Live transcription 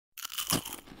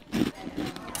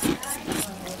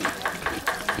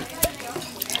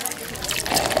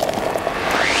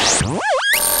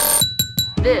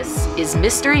is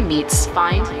Mystery Meats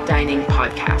Fine Dining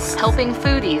Podcast, helping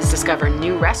foodies discover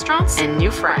new restaurants and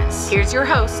new friends. Here's your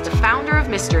host, the founder of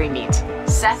Mystery Meat,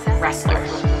 Seth Ressler.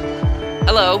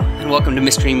 Hello, and welcome to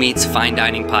Mystery Meats Fine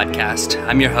Dining Podcast.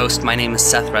 I'm your host. My name is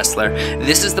Seth Ressler.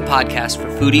 This is the podcast for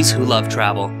foodies who love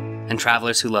travel and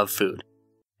travelers who love food.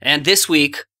 And this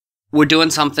week, we're doing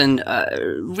something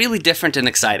really different and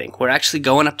exciting. We're actually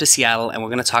going up to Seattle, and we're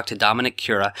going to talk to Dominic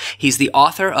Cura. He's the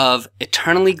author of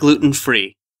Eternally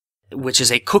Gluten-Free, which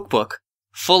is a cookbook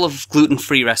full of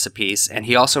gluten-free recipes, and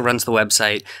he also runs the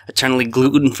website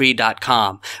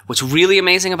eternallyglutenfree.com. What's really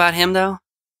amazing about him, though,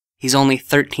 he's only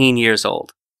 13 years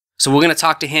old. So we're going to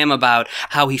talk to him about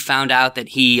how he found out that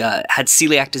he had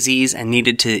celiac disease and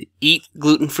needed to eat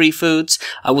gluten-free foods.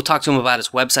 We'll talk to him about his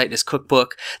website, his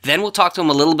cookbook. Then we'll talk to him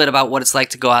a little bit about what it's like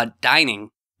to go out dining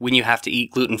when you have to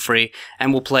eat gluten-free,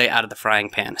 and we'll play out of the frying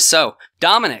pan. So,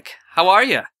 Dominic, how are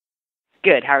you?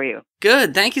 Good. How are you?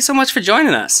 Good. Thank you so much for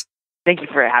joining us. Thank you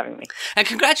for having me. And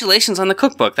congratulations on the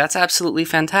cookbook. That's absolutely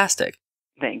fantastic.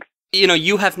 Thanks. You know,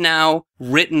 you have now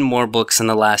written more books in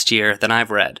the last year than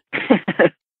I've read.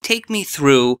 Take me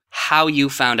through how you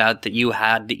found out that you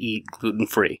had to eat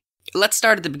gluten-free. Let's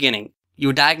start at the beginning. You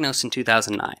were diagnosed in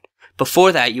 2009.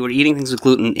 Before that, you were eating things with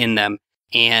gluten in them.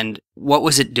 And what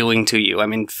was it doing to you? I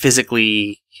mean,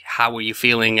 physically, how were you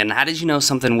feeling? And how did you know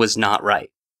something was not right?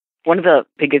 One of the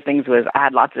biggest things was I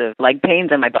had lots of leg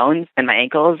pains in my bones and my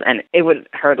ankles, and it would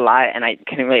hurt a lot, and I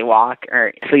couldn't really walk,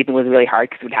 or sleeping was really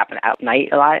hard because it would happen at night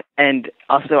a lot. And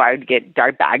also, I would get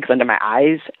dark bags under my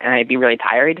eyes, and I'd be really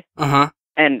tired. Uh-huh.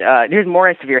 And there's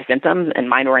more severe symptoms, and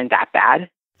mine weren't that bad.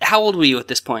 How old were you at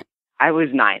this point? I was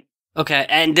 9. Okay,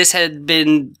 and this had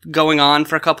been going on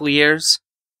for a couple of years?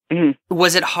 Mm-hmm.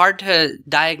 Was it hard to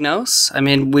diagnose? I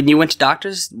mean, when you went to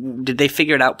doctors, did they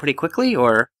figure it out pretty quickly,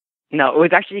 or? No, it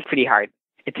was actually pretty hard.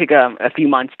 It took a few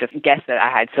months to guess that I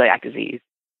had celiac disease.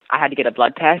 I had to get a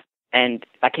blood test, and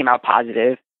that came out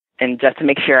positive. And just to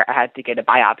make sure, I had to get a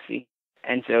biopsy.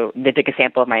 And so they took a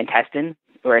sample of my intestine,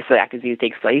 where celiac disease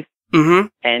takes place. Mm-hmm.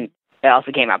 And it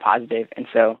also came out positive, and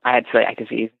so I had celiac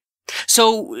disease.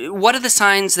 So what are the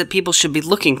signs that people should be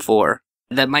looking for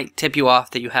that might tip you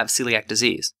off that you have celiac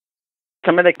disease?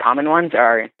 Some of the common ones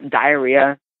are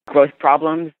diarrhea, growth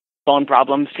problems, bone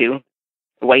problems too,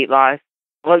 weight loss.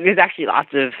 Well, there's actually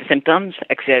lots of symptoms,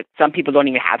 except some people don't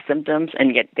even have symptoms,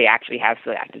 and yet they actually have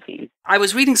celiac disease. I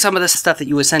was reading some of the stuff that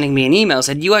you were sending me in emails,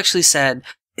 and you actually said,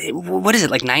 what is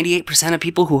it, like 98% of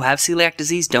people who have celiac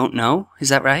disease don't know? Is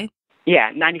that right?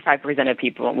 Yeah, 95% of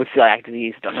people with celiac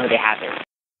disease don't know they have it.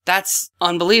 That's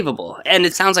unbelievable. And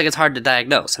it sounds like it's hard to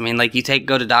diagnose. I mean, like you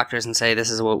go to doctors and say,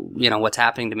 this is what's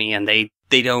happening to me, and they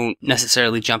don't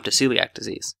necessarily jump to celiac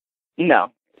disease.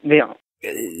 No, they don't.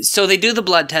 So they do the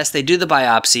blood test, they do the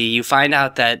biopsy, you find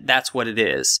out that that's what it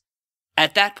is.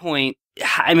 At that point,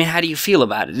 I mean, how do you feel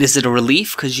about it? Is it a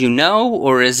relief because you know,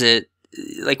 or is it,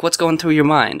 like, what's going through your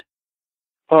mind?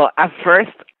 Well, at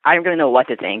first, I didn't really know what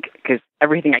to think, because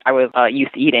everything I was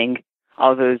used to eating,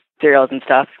 all those cereals and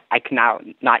stuff, I can now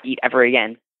not eat ever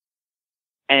again.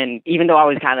 And even though I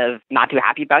was kind of not too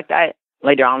happy about that,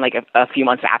 later on, like a few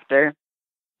months after,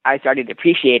 I started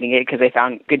appreciating it because I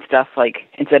found good stuff, like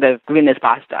instead of glutinous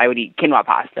pasta, I would eat quinoa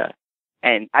pasta.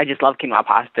 And I just love quinoa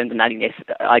pasta and the nuttiness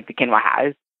like the quinoa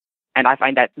has. And I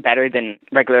find that better than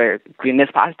regular glutinous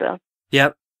pasta.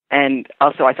 Yep. And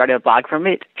also I started a blog from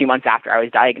it a few months after I was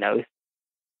diagnosed.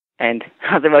 And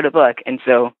I wrote a book. And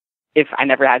so if I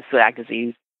never had celiac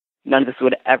disease, none of this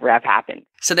would ever have happened.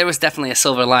 So there was definitely a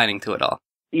silver lining to it all.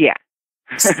 Yeah.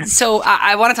 So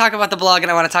I want to talk about the blog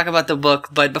and I want to talk about the book,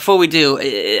 but before we do,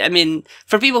 I mean,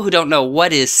 for people who don't know,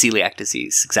 what is celiac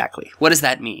disease exactly? What does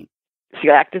that mean?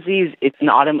 Celiac disease is an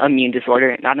autoimmune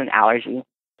disorder, not an allergy.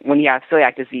 When you have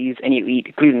celiac disease and you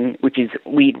eat gluten, which is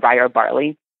wheat, rye, or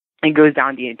barley, it goes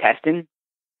down the intestine,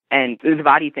 and the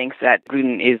body thinks that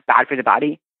gluten is bad for the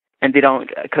body, and they don't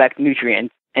collect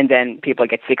nutrients, and then people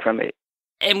get sick from it.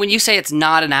 And when you say it's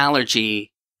not an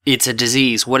allergy, it's a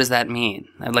disease, what does that mean?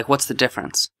 Like, what's the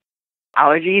difference?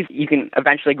 Allergies, you can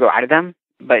eventually grow out of them,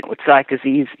 but with celiac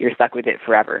disease, you're stuck with it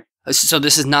forever. So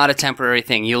this is not a temporary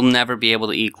thing. You'll never be able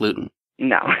to eat gluten.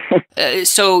 No.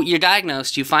 So you're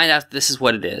diagnosed, you find out this is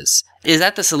what it is. Is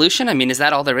that the solution? I mean, is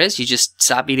that all there is? You just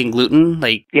stop eating gluten?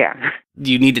 Like, yeah.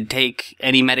 Do you need to take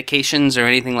any medications or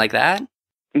anything like that?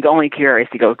 The only cure is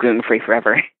to go gluten-free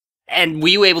forever. And were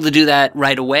you able to do that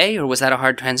right away, or was that a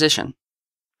hard transition?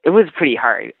 It was pretty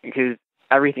hard, because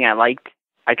everything I liked,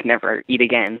 I could never eat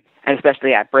again. And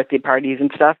especially at birthday parties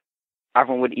and stuff,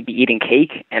 everyone would be eating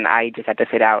cake, and I just had to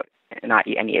sit out and not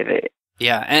eat any of it.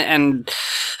 Yeah, and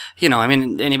You know, I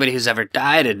mean, anybody who's ever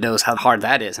dieted knows how hard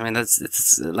that is. I mean,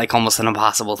 it's like almost an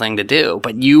impossible thing to do,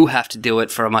 but you have to do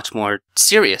it for a much more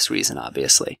serious reason,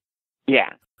 obviously.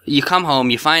 Yeah. You come home,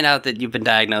 you find out that you've been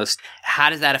diagnosed. How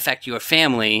does that affect your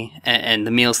family and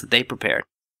the meals that they prepared?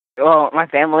 Well, my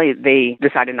family, they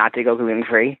decided not to go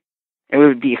gluten-free. It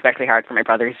would be especially hard for my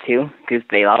brothers, too, because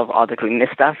they love all the glutinous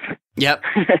stuff. Yep.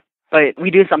 But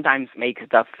we do sometimes make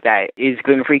stuff that is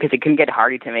gluten-free because it can get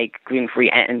harder to make gluten-free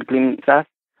and gluten stuff.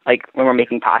 Like when we're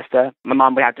making pasta, my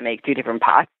mom would have to make 2 different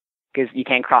pots because you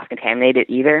can't cross-contaminate it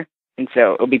either. And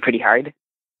so it'll be pretty hard.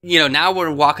 You know, now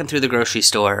we're walking through the grocery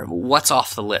store. What's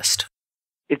off the list?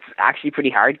 It's actually pretty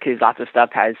hard because lots of stuff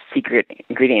has secret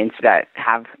ingredients that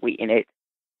have wheat in it.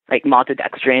 Like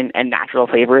maltodextrin and natural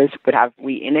flavors would have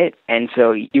wheat in it, and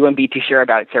so you wouldn't be too sure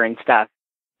about certain stuff.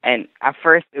 And at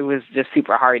first, it was just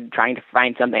super hard trying to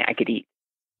find something I could eat.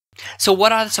 So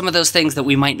what are some of those things that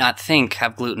we might not think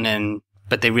have gluten in,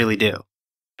 but they really do?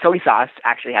 Soy sauce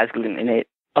actually has gluten in it.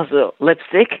 Also,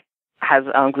 lipstick has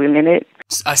gluten in it.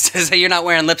 So you're not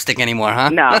wearing lipstick anymore, huh?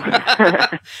 No.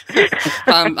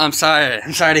 I'm sorry.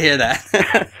 I'm sorry to hear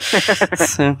that.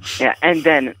 So, yeah, and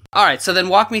then... All right, so then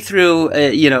walk me through,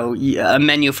 a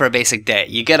menu for a basic day.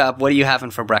 You get up, what are you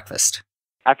having for breakfast?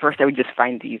 At first, I would just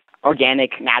find these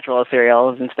organic, natural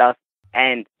cereals and stuff,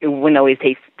 and it wouldn't always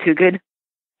taste too good.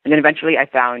 And then eventually, I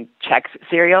found Chex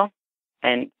cereal,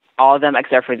 and all of them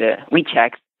except for the wheat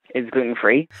Chex is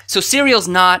gluten-free. So cereal's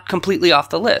not completely off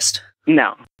the list?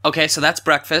 No. Okay, so that's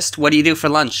breakfast. What do you do for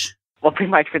lunch? Well,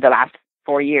 pretty much for the last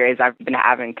 4 years, I've been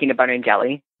having peanut butter and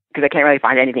jelly because I can't really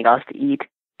find anything else to eat,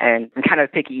 and I'm kind of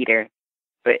a picky eater.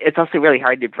 But it's also really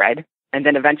hard to bread. And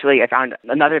then eventually I found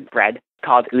another bread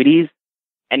called Udi's,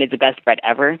 and it's the best bread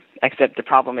ever, except the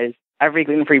problem is every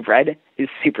gluten-free bread is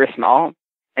super small,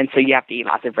 and so you have to eat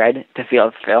lots of bread to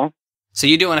feel fill. So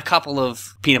you're doing a couple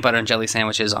of peanut butter and jelly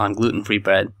sandwiches on gluten-free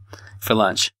bread for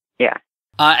lunch? Yeah.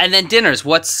 And then dinners,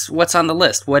 what's on the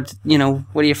list? What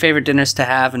are your favorite dinners to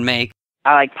have and make?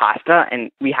 I like pasta,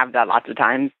 and we have that lots of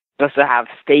times. We also have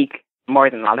steak more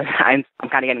than a lot of times. I'm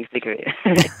kind of getting sick of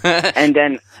it. And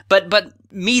then... But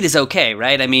meat is okay,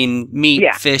 right? I mean, meat,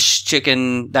 yeah. Fish,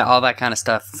 chicken, all that kind of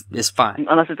stuff is fine.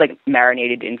 Unless it's like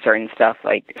marinated in certain stuff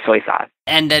like soy sauce.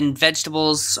 And then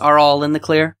vegetables are all in the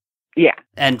clear? Yeah.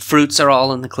 And fruits are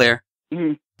all in the clear?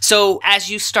 Mm-hmm. So as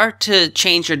you start to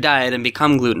change your diet and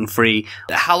become gluten-free,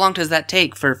 how long does that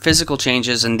take for physical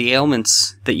changes and the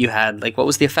ailments that you had? Like, what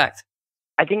was the effect?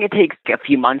 I think it takes a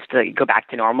few months to go back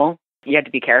to normal. You have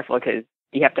to be careful because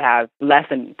you have to have less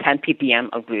than 10 ppm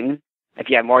of gluten. If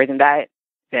you have more than that,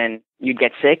 then you'd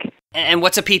get sick. And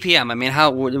what's a ppm? I mean,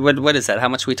 what is that? How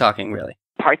much are we talking, really?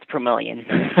 Parts per million.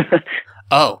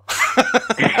 Oh.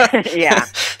 Yeah.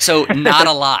 So not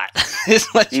a lot is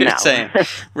what you're saying.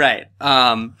 Right.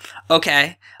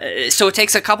 Okay. So it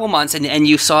takes a couple months and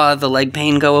you saw the leg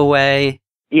pain go away?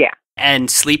 Yeah.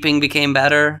 And sleeping became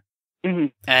better? Mm-hmm.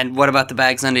 And what about the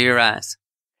bags under your eyes?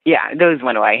 Yeah, those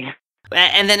went away.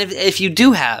 And then if you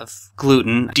do have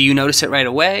gluten, do you notice it right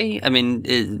away? I mean,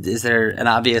 is there an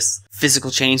obvious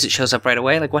physical change that shows up right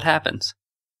away? Like, what happens?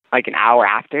 Like an hour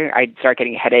after, I'd start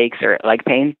getting headaches or leg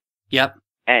pain. Yep.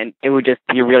 And it would just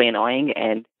be really annoying.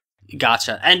 And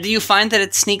gotcha. And do you find that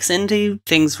it sneaks into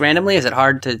things randomly? Is it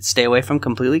hard to stay away from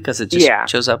completely because it just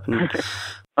shows up? And...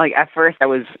 Like, at first, I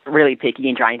was really picky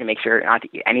and trying to make sure not to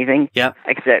eat anything. Yep.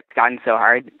 Except it's gotten so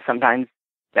hard sometimes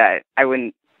that I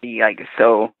wouldn't be, like,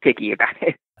 so picky about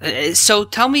it. So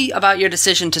tell me about your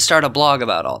decision to start a blog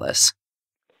about all this.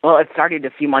 Well, it started a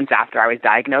few months after I was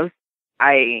diagnosed.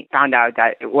 I found out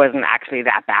that it wasn't actually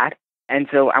that bad. And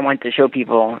so I wanted to show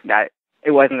people that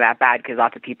it wasn't that bad because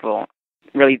lots of people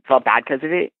really felt bad because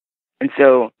of it. And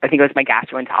so I think it was my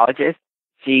gastroenterologist.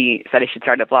 She said I should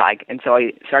start a blog. And so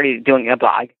I started doing a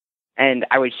blog. And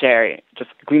I would share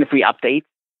just gluten-free updates.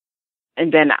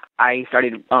 And then I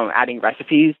started adding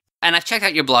recipes. And I've checked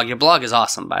out your blog. Your blog is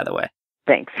awesome, by the way.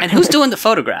 Thanks. And who's doing the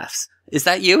photographs? Is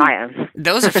that you? I am.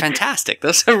 Those are fantastic.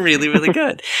 Those are really, really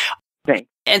good. Thanks.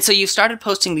 And so you started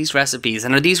posting these recipes.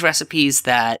 And are these recipes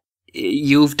that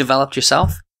you've developed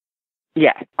yourself?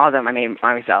 Yeah, all of them I made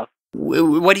by myself.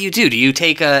 What do? Do you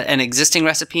take an existing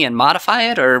recipe and modify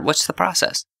it, or what's the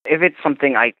process? If it's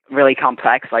something like really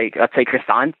complex, like let's say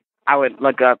croissants, I would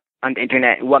look up on the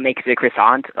internet what makes a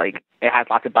croissant. Like it has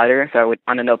lots of butter, so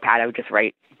on a notepad I would just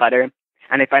write butter,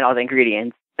 and I'd find all the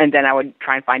ingredients, and then I would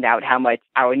try and find out how much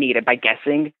I would need by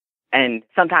guessing. And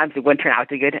sometimes it wouldn't turn out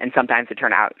too good, and sometimes it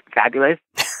turned out fabulous.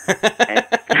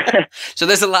 So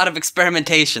there's a lot of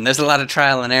experimentation. There's a lot of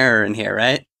trial and error in here,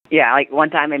 right? Yeah, like one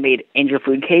time I made angel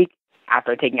food cake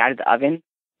after taking it out of the oven.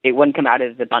 It wouldn't come out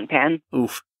of the bundt pan.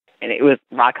 Oof. And it was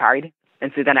rock hard.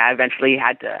 And so then I eventually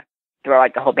had to throw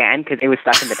out the whole pan because it was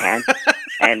stuck in the pan.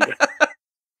 And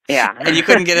yeah. And you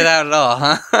couldn't get it out at all,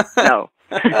 huh? No.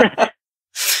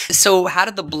 So how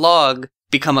did the blog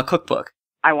become a cookbook?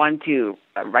 I wanted to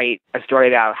write a story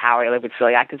about how I live with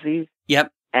celiac disease.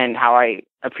 Yep. And how I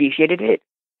appreciated it.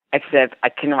 Except I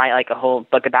couldn't write like a whole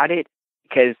book about it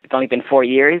because it's only been 4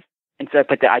 years. And so I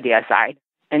put the idea aside.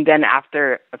 And then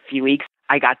after a few weeks,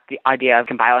 I got the idea of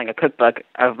compiling a cookbook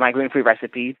of my gluten-free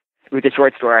recipes with a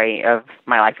short story of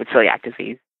my life with celiac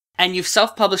disease. And you've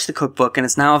self-published the cookbook, and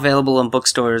it's now available in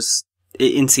bookstores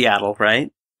in Seattle,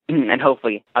 right? And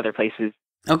hopefully other places.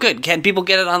 Oh, good. Can people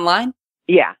get it online?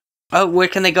 Yeah. Oh, where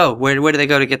can they go? Where do they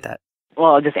go to get that?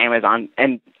 Well, just Amazon,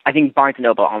 and I think Barnes &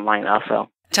 Noble online also.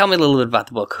 Tell me a little bit about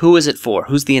the book. Who is it for?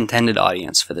 Who's the intended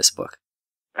audience for this book?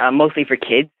 Mostly for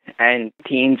kids and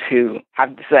teens who have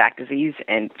celiac disease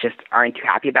and just aren't too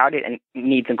happy about it and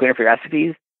need some gluten-free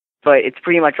recipes. But it's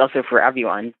pretty much also for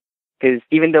everyone, because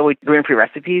even though it's gluten-free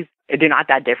recipes, they're not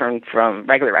that different from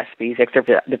regular recipes, except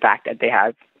for the fact that they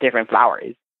have different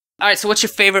flours. All right, so what's your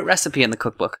favorite recipe in the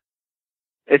cookbook?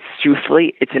 It's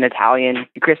truthfully, it's an Italian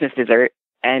Christmas dessert,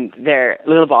 and they're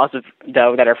little balls of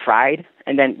dough that are fried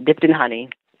and then dipped in honey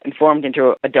and formed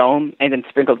into a dome and then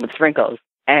sprinkled with sprinkles.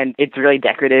 And it's really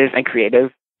decorative and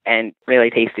creative and really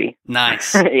tasty.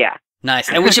 Nice. Yeah.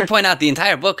 Nice. And we should point out the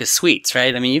entire book is sweets,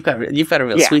 right? I mean, you've got a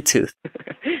real sweet tooth.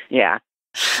 Yeah.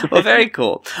 Well, very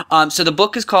cool. So the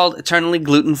book is called Eternally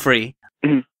Gluten-Free.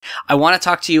 Mm-hmm. I want to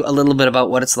talk to you a little bit about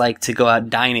what it's like to go out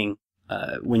dining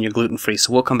when you're gluten-free.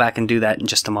 So we'll come back and do that in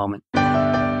just a moment.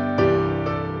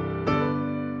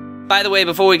 By the way,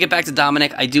 before we get back to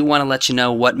Dominic, I do want to let you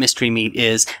know what Mystery Meat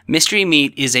is. Mystery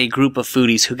Meat is a group of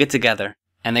foodies who get together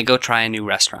and they go try a new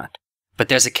restaurant. But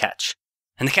there's a catch.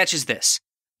 And the catch is this.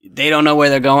 They don't know where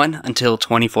they're going until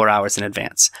 24 hours in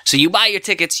advance. So you buy your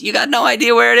tickets, you got no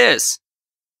idea where it is.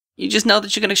 You just know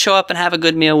that you're going to show up and have a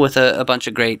good meal with a bunch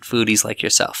of great foodies like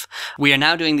yourself. We are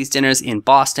now doing these dinners in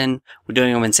Boston. We're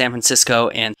doing them in San Francisco.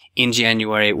 And in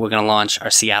January, we're going to launch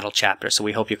our Seattle chapter. So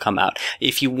we hope you come out.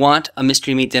 If you want a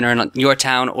Mystery Meat dinner in your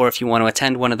town, or if you want to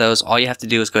attend one of those, all you have to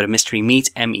do is go to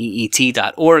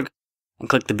mysterymeat.org and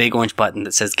click the big orange button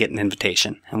that says Get an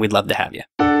Invitation. And we'd love to have you.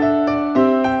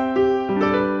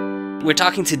 We're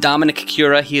talking to Dominic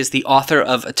Cura. He is the author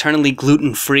of Eternally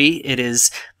Gluten-Free. It is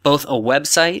both a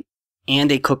website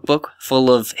and a cookbook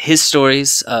full of his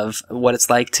stories of what it's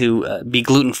like to be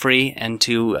gluten-free and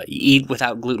to eat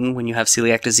without gluten when you have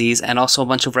celiac disease, and also a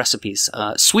bunch of recipes,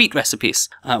 sweet recipes,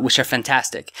 which are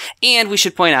fantastic. And we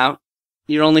should point out,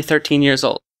 you're only 13 years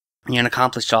old. You're an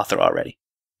accomplished author already.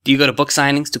 Do you go to book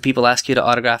signings? Do people ask you to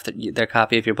autograph their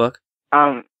copy of your book?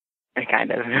 Kind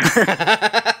of.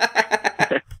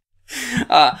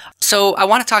 So I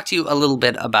want to talk to you a little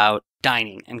bit about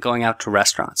dining and going out to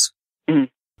restaurants. Mm-hmm.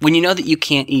 When you know that you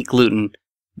can't eat gluten,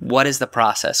 what is the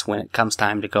process when it comes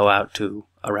time to go out to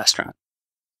a restaurant?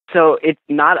 So it's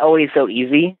not always so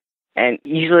easy. And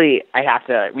usually I have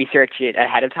to research it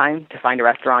ahead of time to find a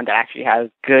restaurant that actually has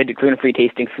good gluten-free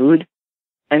tasting food.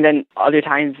 And then other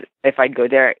times, if I'd go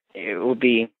there, it would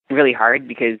be really hard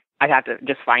because I'd have to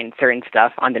just find certain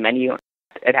stuff on the menu.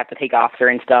 I'd have to take off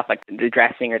certain stuff like the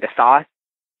dressing or the sauce,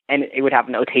 and it would have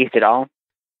no taste at all.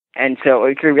 And so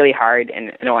it could be really hard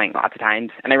and annoying lots of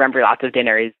times. And I remember lots of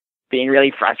dinners being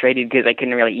really frustrated because I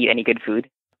couldn't really eat any good food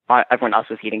while everyone else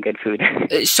was eating good food.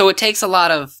 So it takes a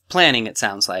lot of planning, it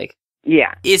sounds like.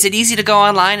 Yeah. Is it easy to go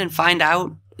online and find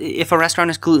out if a restaurant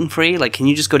is gluten-free? Like, can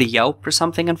you just go to Yelp or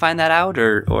something and find that out?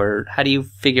 Or how do you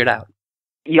figure it out?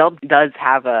 Yelp does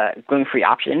have a gluten-free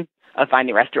option of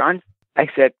finding restaurants,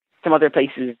 except some other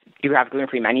places do have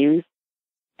gluten-free menus.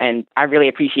 And I really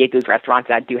appreciate those restaurants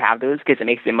that do have those because it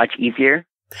makes it much easier.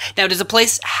 Now, does a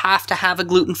place have to have a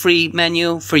gluten-free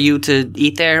menu for you to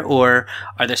eat there? Or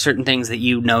are there certain things that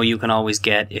you know you can always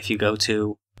get if you go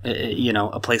to,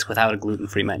 a place without a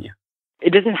gluten-free menu?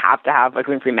 It doesn't have to have a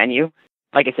gluten-free menu.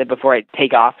 Like I said before, I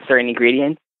take off certain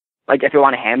ingredients. Like if I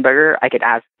want a hamburger, I could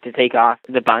ask to take off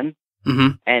the bun. Mm-hmm.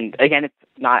 And again, it's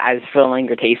not as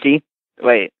filling or tasty,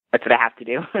 but that's what I have to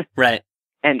do. Right.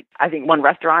 And I think one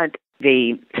restaurant,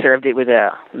 they served it with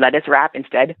a lettuce wrap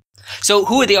instead. So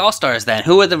who are the all-stars then?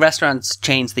 Who are the restaurants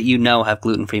chains that you know have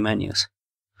gluten-free menus?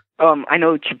 I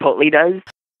know Chipotle does.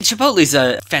 Chipotle's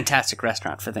a fantastic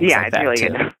restaurant for things like that, really too.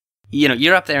 Good.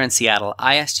 You're up there in Seattle.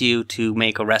 I asked you to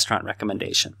make a restaurant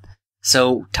recommendation.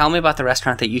 So tell me about the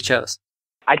restaurant that you chose.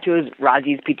 I chose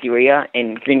Razzi's Pizzeria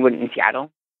in Greenwood in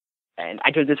Seattle. And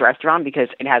I chose this restaurant because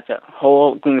it has a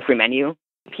whole gluten-free menu,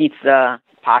 pizza,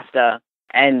 pasta,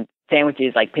 and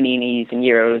sandwiches like paninis and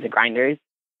gyros and grinders.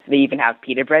 They even have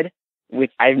pita bread,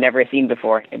 which I've never seen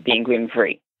before, being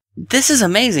gluten-free. This is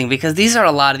amazing because these are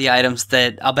a lot of the items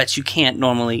that I'll bet you can't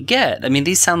normally get. I mean,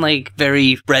 these sound like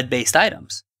very bread-based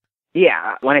items.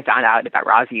 Yeah, when I found out about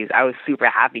Razzi's, I was super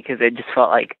happy because it just felt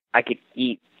like I could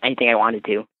eat anything I wanted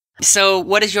to. So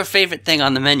what is your favorite thing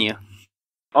on the menu?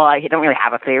 Well, I don't really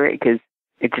have a favorite because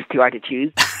it's just too hard to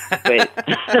choose. But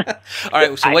all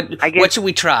right, so what should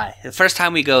we try? The first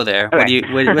time we go there, what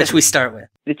should we start with?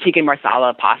 The chicken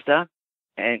marsala pasta.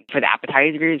 And for the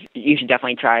appetizers, you should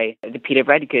definitely try the pita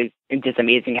bread because it's just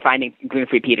amazing finding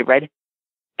gluten-free pita bread.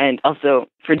 And also,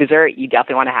 for dessert, you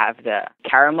definitely want to have the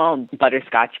caramel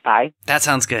butterscotch pie. That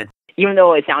sounds good. Even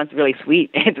though it sounds really sweet,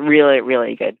 it's really,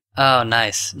 really good. Oh,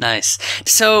 nice.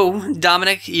 So,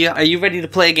 Dominic, are you ready to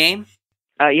play a game?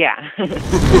 Yeah.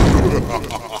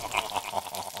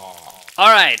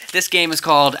 All right, this game is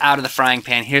called Out of the Frying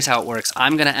Pan. Here's how it works.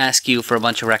 I'm going to ask you for a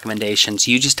bunch of recommendations.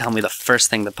 You just tell me the first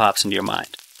thing that pops into your mind.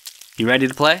 You ready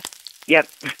to play? Yep.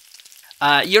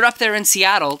 You're up there in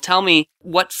Seattle. Tell me,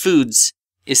 what foods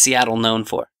is Seattle known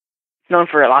for? It's known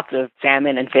for lots of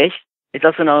salmon and fish. It's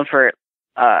also known for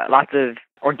lots of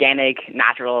organic,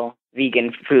 natural,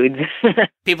 vegan foods.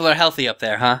 People are healthy up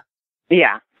there, huh?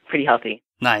 Yeah, pretty healthy.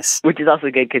 Nice. Which is also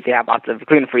good because they have lots of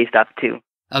gluten-free stuff, too.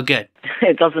 Oh, good.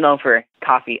 It's also known for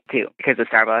coffee, too, because of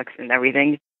Starbucks and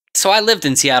everything. So I lived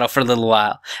in Seattle for a little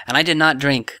while, and I did not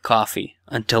drink coffee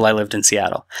until I lived in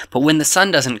Seattle. But when the sun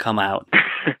doesn't come out,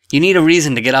 you need a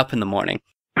reason to get up in the morning.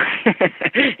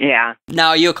 Yeah. Now,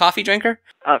 are you a coffee drinker?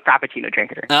 Frappuccino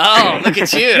drinker. Oh, look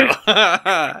at you.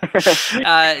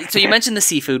 So you mentioned the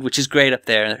seafood, which is great up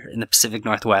there in the Pacific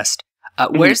Northwest.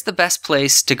 Where's the best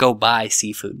place to go buy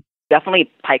seafood?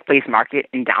 Definitely Pike Place Market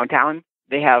in downtown.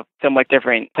 They have so much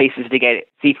different places to get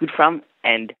seafood from,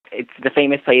 and it's the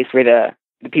famous place where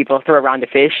the people throw around the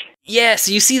fish. Yeah,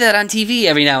 so you see that on TV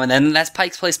every now and then, and that's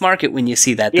Pike's Place Market when you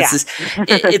see that. Yeah.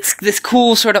 It's this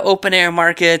cool sort of open-air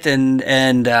market, and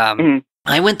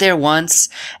I went there once,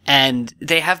 and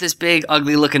they have this big,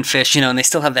 ugly-looking fish, and they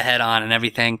still have the head on and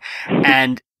everything,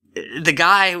 and the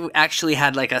guy actually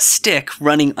had like a stick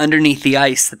running underneath the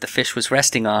ice that the fish was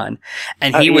resting on,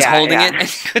 and he was holding it. And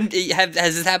he couldn't.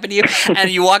 Has this happened to you? And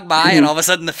you walk by, and all of a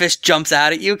sudden the fish jumps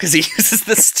out at you because he uses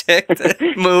the stick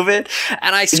to move it.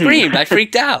 And I screamed. I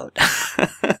freaked out.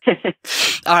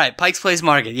 All right, Pike's Place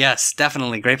Market. Yes,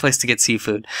 definitely great place to get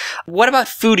seafood. What about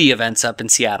foodie events up in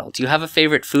Seattle? Do you have a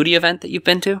favorite foodie event that you've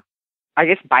been to? I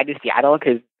guess Bite to Seattle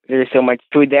because there's so much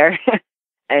food there.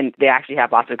 And they actually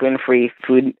have lots of gluten-free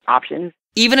food options.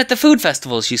 Even at the food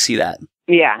festivals, you see that?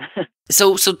 Yeah.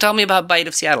 So tell me about Bite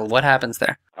of Seattle. What happens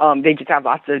there? They just have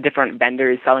lots of different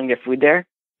vendors selling their food there.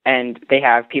 And they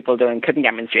have people doing cooking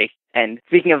demonstrations. And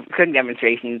speaking of cooking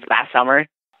demonstrations, last summer,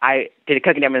 I did a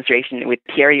cooking demonstration with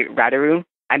Amir Razzaghi.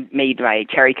 I made my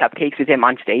cherry cupcakes with him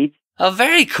on stage. Oh,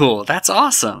 very cool. That's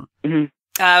awesome.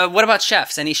 Mm-hmm. What about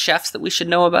chefs? Any chefs that we should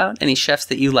know about? Any chefs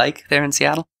that you like there in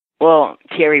Seattle? Well,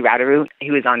 Amir Razzaghi,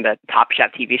 he was on the Top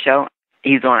Chef TV show.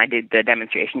 He's the one I did the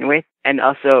demonstration with. And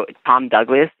also Tom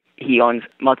Douglas, he owns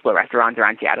multiple restaurants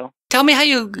around Seattle. Tell me how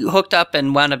you hooked up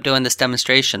and wound up doing this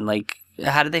demonstration. Like,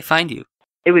 how did they find you?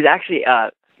 It was actually a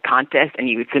contest, and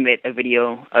you would submit a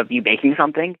video of you baking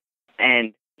something.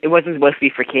 And it wasn't supposed to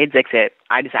be for kids, except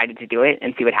I decided to do it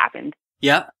and see what happened.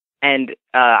 Yeah. And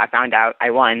I found out I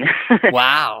won.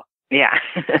 Wow. Yeah.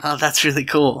 Oh, that's really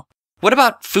cool. What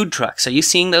about food trucks? Are you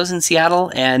seeing those in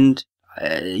Seattle? And,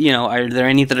 are there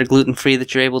any that are gluten-free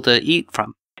that you're able to eat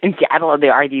from? In Seattle,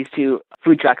 there are these two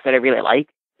food trucks that I really like.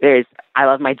 There's I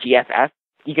Love My GFF.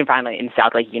 You can find it in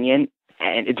South Lake Union,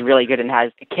 and it's really good and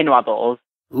has quinoa bowls.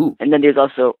 Ooh. And then there's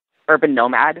also Urban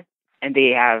Nomad, and they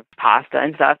have pasta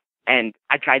and stuff. And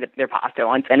I tried their pasta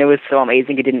once, and it was so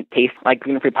amazing. It didn't taste like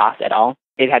gluten-free pasta at all.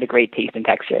 It had a great taste and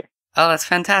texture. Oh, that's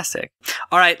fantastic.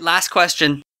 All right, last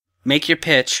question. Make your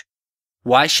pitch.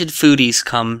 Why should foodies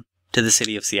come to the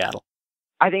city of Seattle?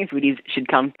 I think foodies should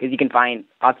come because you can find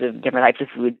lots of different types of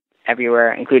food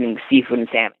everywhere, including seafood and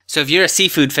salmon. So if you're a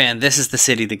seafood fan, this is the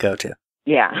city to go to.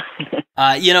 Yeah.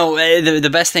 The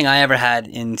best thing I ever had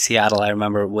in Seattle, I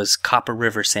remember, was Copper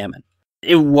River salmon.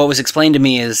 What was explained to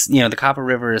me is, the Copper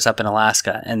River is up in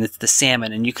Alaska, and it's the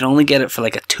salmon, and you can only get it for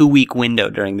like a 2-week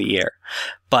window during the year.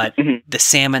 But the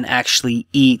salmon actually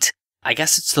eat, I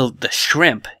guess it's the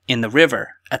shrimp in the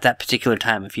river at that particular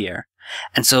time of year.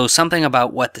 And so something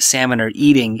about what the salmon are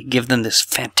eating give them this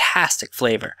fantastic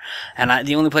flavor. And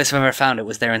the only place I've ever found it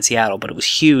was there in Seattle, but it was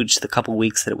huge the couple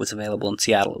weeks that it was available in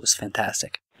Seattle. It was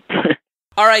fantastic.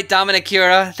 All right, Dominic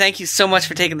Cura, thank you so much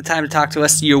for taking the time to talk to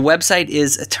us. Your website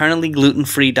is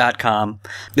eternallyglutenfree.com.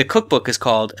 The cookbook is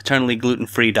called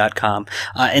eternallyglutenfree.com.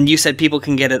 And you said people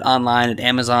can get it online at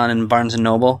Amazon and Barnes &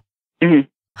 Noble? Mm-hmm.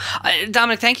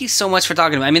 Dominic, thank you so much for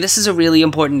talking to me. I mean, this is a really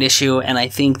important issue, and I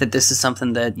think that this is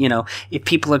something that, if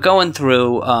people are going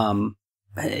through,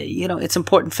 it's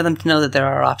important for them to know that there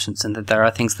are options and that there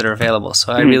are things that are available.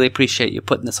 So I really appreciate you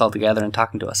putting this all together and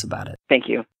talking to us about it. Thank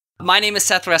you. My name is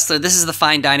Seth Ressler. This is the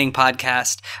Fine Dining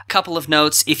Podcast. A couple of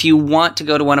notes. If you want to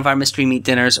go to one of our mystery meat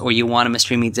dinners or you want a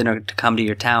mystery meat dinner to come to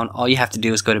your town, all you have to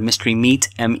do is go to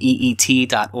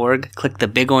mysterymeat.org, click the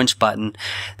big orange button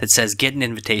that says Get an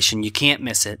Invitation. You can't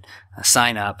miss it.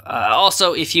 Sign up.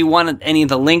 Also, if you want any of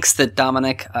the links that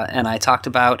Dominic and I talked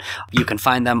about, you can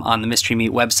find them on the Mystery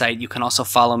Meat website. You can also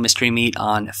follow Mystery Meat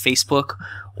on Facebook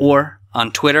or on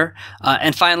Twitter.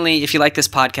 And finally, if you like this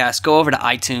podcast, go over to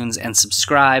iTunes and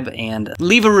subscribe and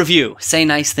leave a review. Say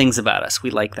nice things about us. We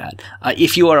like that.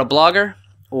 If you are a blogger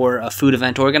or a food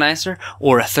event organizer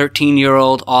or a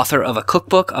 13-year-old author of a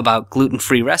cookbook about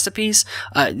gluten-free recipes,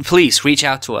 please reach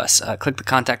out to us. Click the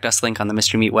Contact Us link on the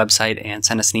Mystery Meat website and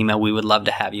send us an email. We would love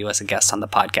to have you as a guest on the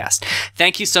podcast.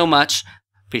 Thank you so much.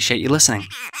 Appreciate you listening.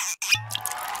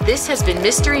 This has been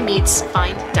Mystery Meat's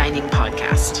Fine Dining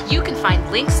Podcast. You can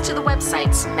find links to the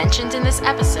websites mentioned in this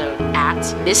episode at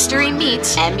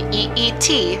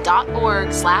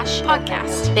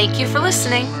mysterymeat.org/podcast. Thank you for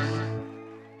listening.